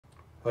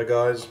Hi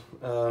guys,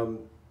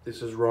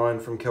 this is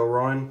Ryan from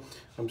Ryan.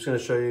 I'm just going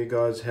to show you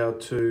guys how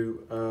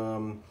to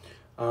arm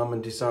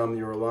and disarm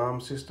your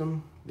alarm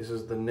system. This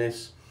is the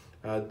Ness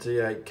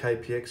D8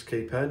 KPX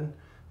keypad,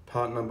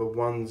 part number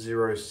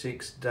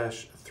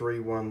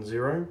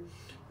 106-310.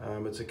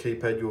 It's a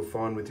keypad you'll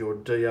find with your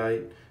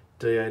D8,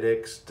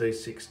 D8X,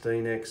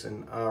 D16X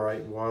and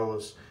R8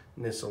 wireless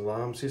Ness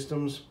alarm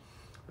systems.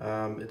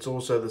 It's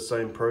also the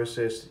same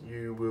process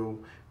you will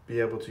be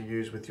able to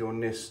use with your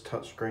Ness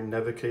touchscreen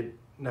navigator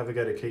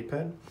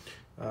keypad.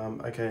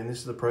 Okay, and this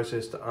is the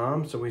process to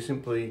arm. So we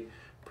simply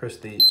press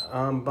the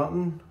arm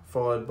button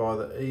followed by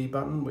the E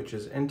button, which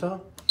is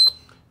enter,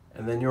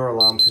 and then your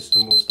alarm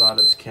system will start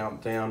its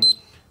countdown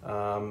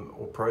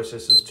or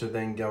processes to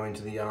then go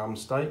into the arm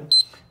state.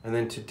 And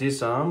then to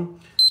disarm,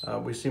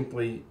 we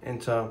simply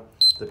enter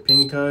the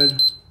PIN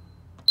code,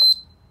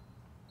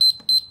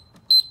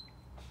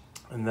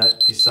 and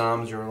that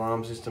disarms your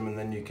alarm system, and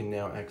then you can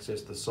now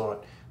access the site.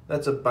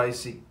 That's a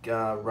basic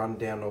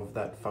rundown of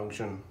that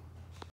function.